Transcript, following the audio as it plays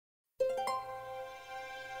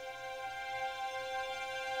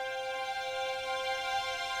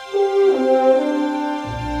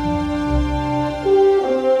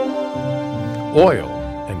Oil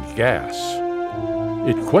and gas.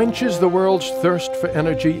 It quenches the world's thirst for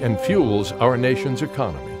energy and fuels our nation's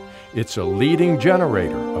economy. It's a leading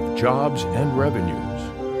generator of jobs and revenues.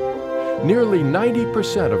 Nearly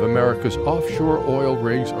 90% of America's offshore oil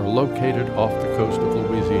rigs are located off the coast of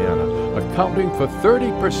Louisiana, accounting for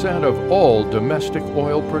 30% of all domestic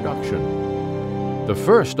oil production. The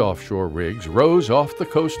first offshore rigs rose off the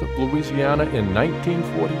coast of Louisiana in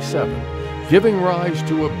 1947, giving rise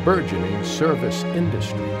to a burgeoning service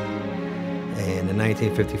industry. And in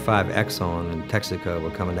 1955, Exxon and Texaco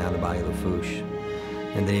were coming down the Bayou Lafourche,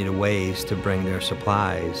 and they needed ways to bring their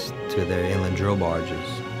supplies to their inland drill barges.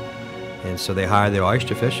 And so they hired the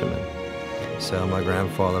oyster fishermen. So my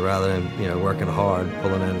grandfather, rather than working hard,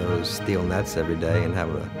 pulling in those steel nets every day and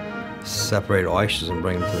having to separate oysters and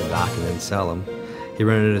bring them to the dock and then sell them, he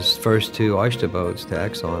rented his first 2 oyster boats to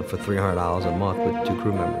Exxon for $300 a month with 2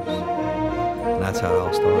 crew members. And that's how it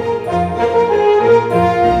all started.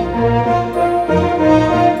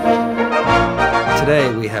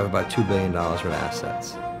 Today we have about $2 billion worth of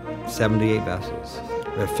assets, 78 vessels.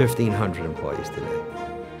 We have 1,500 employees today.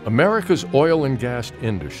 America's oil and gas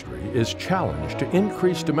industry is challenged to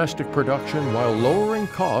increase domestic production while lowering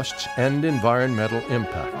costs and environmental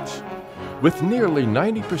impacts. With nearly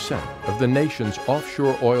 90% of the nation's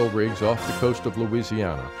offshore oil rigs off the coast of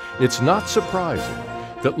Louisiana, it's not surprising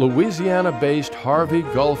that Louisiana-based Harvey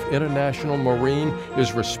Gulf International Marine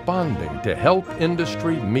is responding to help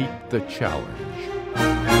industry meet the challenge.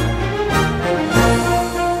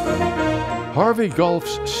 Harvey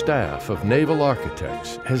Gulf's staff of naval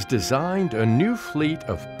architects has designed a new fleet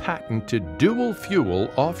of patented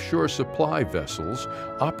dual-fuel offshore supply vessels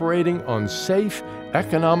operating on safe,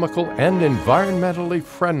 economical, and environmentally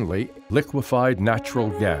friendly liquefied natural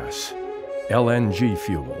gas, LNG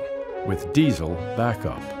fuel, with diesel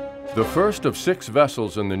backup. The first of 6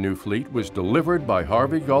 vessels in the new fleet was delivered by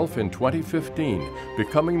Harvey Gulf in 2015,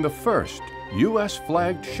 becoming the first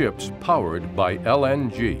U.S.-flagged ships powered by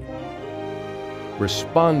LNG.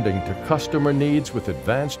 Responding to customer needs with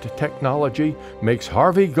advanced technology makes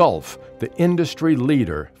Harvey Gulf the industry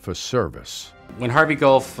leader for service. When Harvey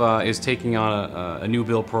Gulf is taking on a new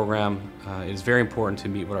build program, it is very important to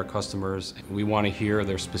meet with our customers. We want to hear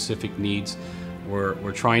their specific needs.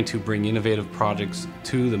 We're trying to bring innovative projects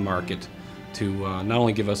to the market to not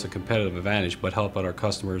only give us a competitive advantage, but help out our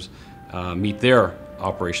customers meet their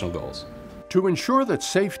operational goals. To ensure that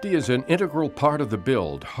safety is an integral part of the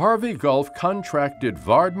build, Harvey Gulf contracted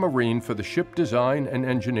Vard Marine for the ship design and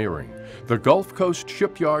engineering, the Gulf Coast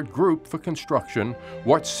Shipyard Group for construction,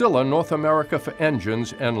 Wärtsilä North America for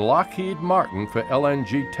engines, and Lockheed Martin for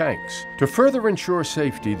LNG tanks. To further ensure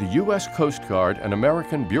safety, the U.S. Coast Guard and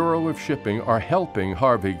American Bureau of Shipping are helping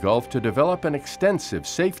Harvey Gulf to develop an extensive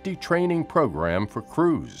safety training program for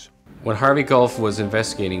crews. When Harvey Gulf was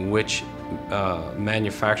investigating which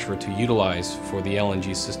manufacturer to utilize for the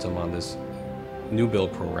LNG system on this new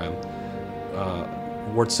build program,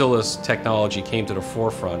 Wärtsilä's technology came to the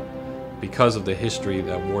forefront because of the history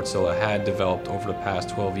that Wärtsilä had developed over the past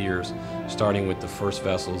 12 years, starting with the first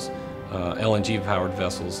vessels, LNG-powered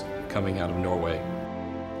vessels coming out of Norway.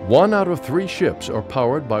 1 out of 3 ships are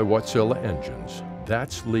powered by Wärtsilä engines.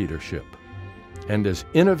 That's leadership. And as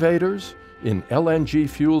innovators in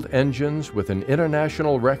LNG-fueled engines with an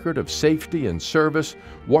international record of safety and service,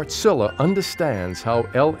 Wärtsilä understands how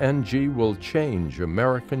LNG will change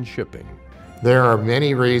American shipping. There are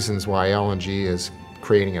many reasons why LNG is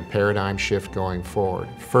creating a paradigm shift going forward.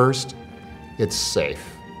 First, it's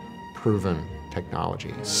safe, proven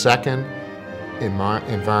technology. Second,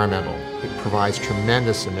 environmental. It provides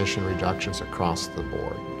tremendous emission reductions across the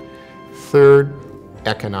board. Third,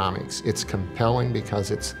 economics. It's compelling because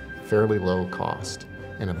it's fairly low cost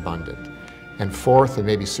and abundant. And fourth, and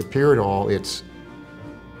maybe superior to all, it's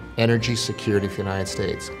energy security for the United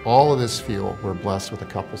States. All of this fuel, we're blessed with a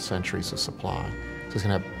couple centuries of supply. So it's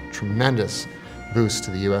going to have tremendous boost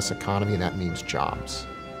to the U.S. economy, and that means jobs.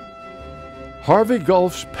 Harvey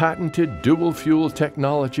Gulf's patented dual-fuel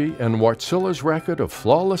technology and Wärtsilä's record of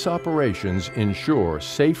flawless operations ensure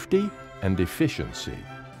safety and efficiency.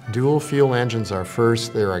 Dual-fuel engines are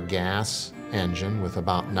first, they're a gas engine with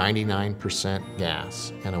about 99%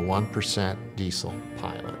 gas and a 1% diesel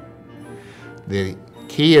pilot. The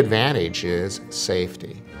key advantage is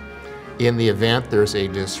safety. In the event there's a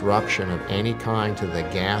disruption of any kind to the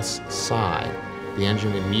gas side, the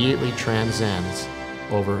engine immediately transcends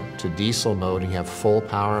over to diesel mode and you have full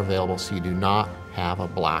power available, so you do not have a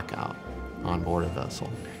blackout on board a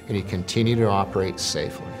vessel, and you continue to operate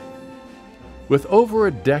safely. With over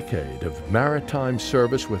a decade of maritime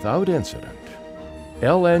service without incident,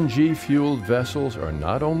 LNG-fueled vessels are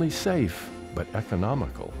not only safe, but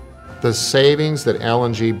economical. The savings that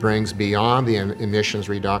LNG brings beyond the emissions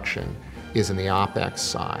reduction is in the OpEx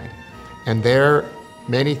side. And there,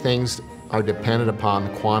 many things are dependent upon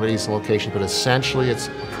the quantities and locations, but essentially it's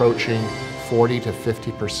approaching 40 to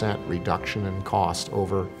 50% reduction in cost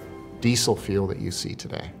over diesel fuel that you see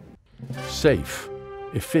today. Safe,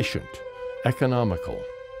 efficient, economical.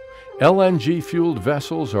 LNG-fueled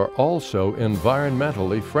vessels are also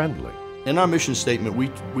environmentally friendly. In our mission statement,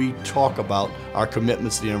 we talk about our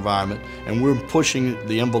commitments to the environment, and we're pushing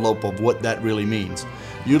the envelope of what that really means.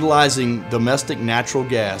 Utilizing domestic natural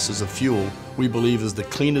gas as a fuel, we believe, is the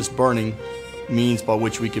cleanest burning means by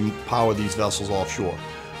which we can power these vessels offshore.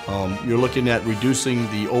 You're looking at reducing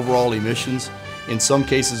the overall emissions, in some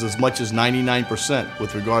cases as much as 99%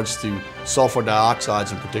 with regards to sulfur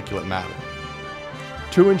dioxides and particulate matter.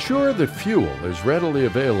 To ensure that fuel is readily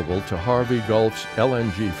available to Harvey Gulf's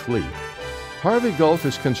LNG fleet, Harvey Gulf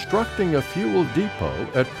is constructing a fuel depot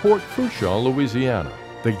at Port Fourchon, Louisiana,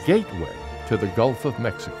 the gateway to the Gulf of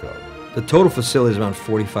Mexico. The total facility is around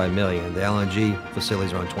 45 million. The LNG facility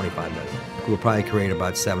is around 25 million. We'll probably create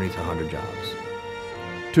about 70 to 100 jobs.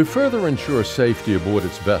 To further ensure safety aboard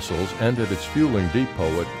its vessels and at its fueling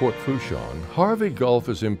depot at Port Fourchon, Harvey Gulf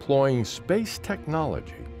is employing space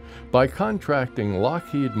technology by contracting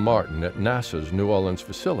Lockheed Martin at NASA's New Orleans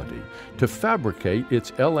facility to fabricate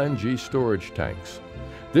its LNG storage tanks.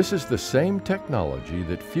 This is the same technology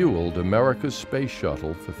that fueled America's space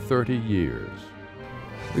shuttle for 30 years.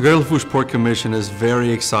 The Greater Lafourche Port Commission is very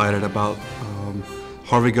excited about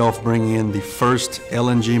Harvey Gulf bringing in the first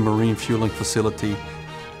LNG marine fueling facility.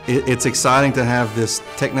 It's exciting to have this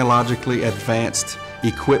technologically advanced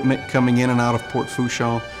equipment coming in and out of Port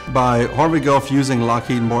Fourchon. By Harvey Gulf using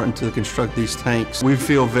Lockheed Martin to construct these tanks, we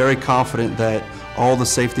feel very confident that all the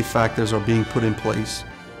safety factors are being put in place.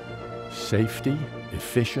 Safety,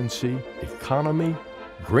 efficiency, economy,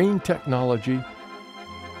 green technology.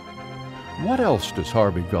 What else does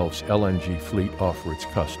Harvey Gulf's LNG fleet offer its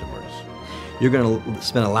customers? You're going to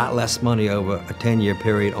spend a lot less money over a 10-year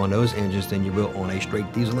period on those engines than you will on a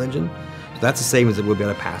straight diesel engine. So that's a savings that we'll be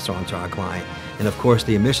able to pass on to our client. And of course,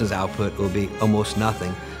 the emissions output will be almost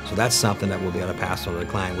nothing. So that's something that we'll be able to pass on to the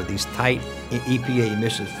client. With these tight EPA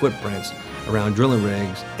emissions footprints around drilling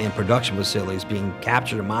rigs and production facilities being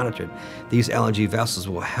captured and monitored, these LNG vessels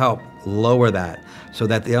will help lower that so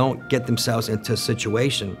that they don't get themselves into a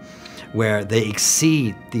situation where they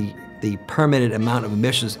exceed the permitted amount of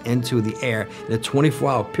emissions into the air in a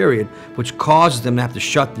 24-hour period, which causes them to have to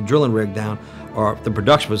shut the drilling rig down or the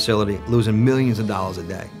production facility, losing millions of dollars a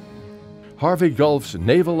day. Harvey Gulf's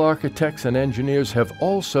naval architects and engineers have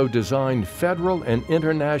also designed federal and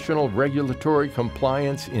international regulatory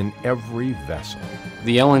compliance in every vessel.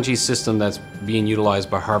 The LNG system that's being utilized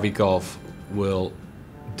by Harvey Gulf will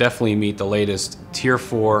definitely meet the latest Tier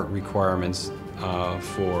 4 requirements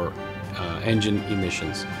for engine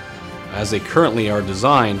emissions. As they currently are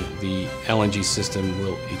designed, the LNG system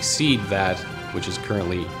will exceed that which is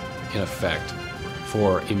currently in effect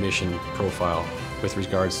for emission profile with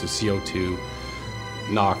regards to CO2,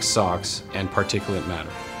 NOx, SOx, and particulate matter.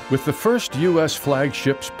 With the first U.S.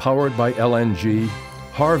 flagships powered by LNG,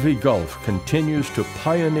 Harvey Gulf continues to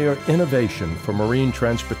pioneer innovation for marine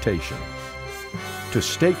transportation. To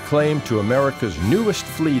stake claim to America's newest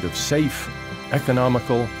fleet of safe,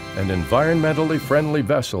 economical, and environmentally friendly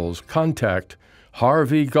vessels, contact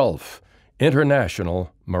Harvey Gulf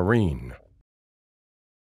International Marine.